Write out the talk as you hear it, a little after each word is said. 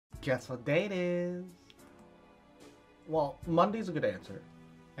Guess what day it is? Well, Monday's a good answer.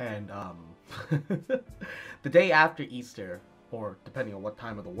 And the day after Easter, or depending on what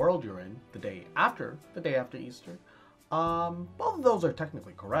time of the world you're in, the day after Easter, both of those are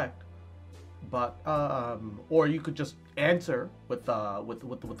technically correct. But or you could just answer with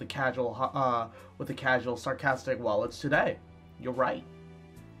the casual sarcastic, well, it's today. You're right.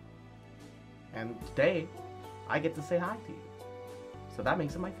 And today, I get to say hi to you. So that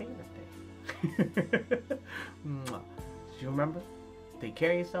makes it my favorite day. Mwah. Do you remember? Take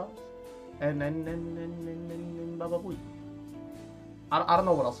care of yourselves. And blah blah blah. I don't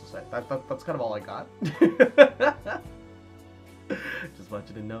know what else to say. That's kind of all I got. Just want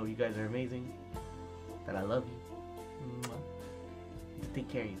you to know you guys are amazing. That I love you. Mwah. Just take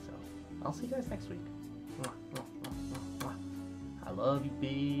care of yourself. I'll see you guys next week. Mwah, mwah, mwah, mwah, mwah. I love you,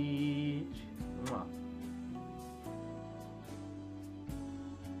 bitch. Mwah.